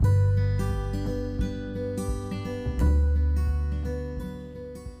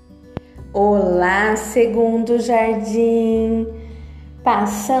Olá, segundo jardim!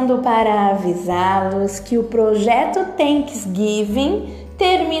 Passando para avisá-los que o projeto Thanksgiving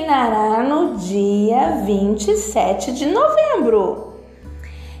terminará no dia 27 de novembro.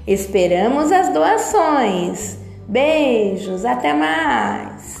 Esperamos as doações. Beijos, até mais!